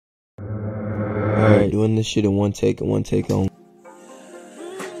Alright, doing this shit in one take and one take on.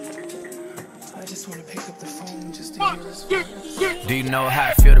 I just wanna pick up the phone just to hear this. Do you know how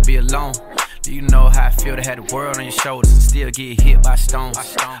it feel to be alone? Do you know how I feel to have the world on your shoulders and still get hit by stones?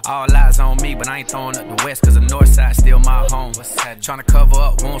 All eyes on me, but I ain't throwing up the west, cause the north side still my home. Tryna cover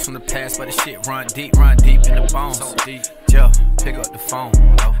up wounds from the past, but the shit run deep in the bones. Yeah, pick up the phone.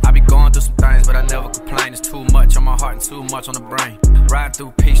 I be going through some things, but I never complain. It's too much on my heart and too much on the brain. Riding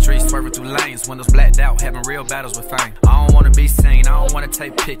through Peach Street, swerving through lanes, windows blacked out, having real battles with fame. I don't wanna be seen, I don't wanna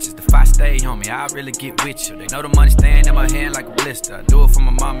take pictures. If I stay on me, I really get with you. They know the money staying in my hand like a blister. I do it for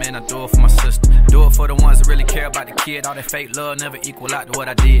my mama and I do it for my sister. Do it for the ones that really care about the kid. All that fake love never equal out to what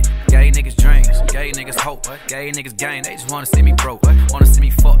I did. Gay niggas dreams, gay niggas hope, gay niggas game. They just wanna see me broke, wanna see me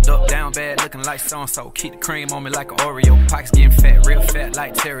fucked up, down bad, looking like so-and-so. Keep the cream on me like an Oreo. Pockets getting fat, real fat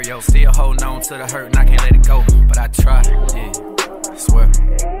like Terrio. Still holding on to the hurt and I can't let it go, but I try, yeah, I swear.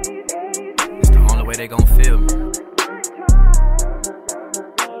 It's the only way they gon' feel me.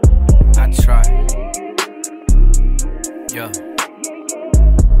 I try, yeah.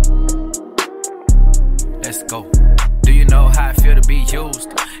 Let's go. Do you know how I feel to be used?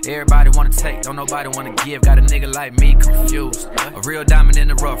 Everybody wanna take, don't nobody wanna give. Got a nigga like me confused. A real diamond in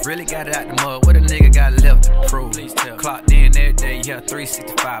the rough, really got it out the mud. What a nigga got left to prove? Clocked in every day, yeah,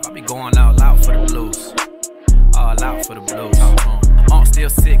 365. I be going all out for the blues. All out for the blues. I'm still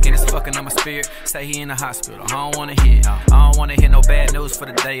sick and it's fucking on my spirit. Say he in the hospital, I don't wanna hear. I don't wanna hear no bad news for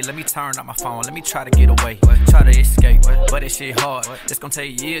the day. Let me turn up my phone, let me try to get away. Try to escape, but this shit hard. It's gonna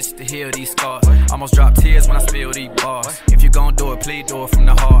take years to heal these scars. Almost drop tears when I spill these bars. If you gon' do it, please do it from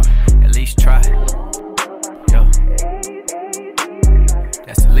the heart. At least try. Yo.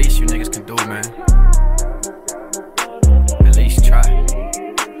 That's the least you niggas can do, man. At least try.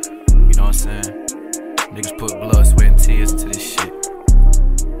 You know what I'm saying? Niggas put blood, sweat, and tears into this shit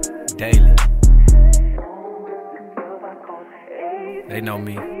daily. They know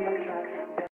me.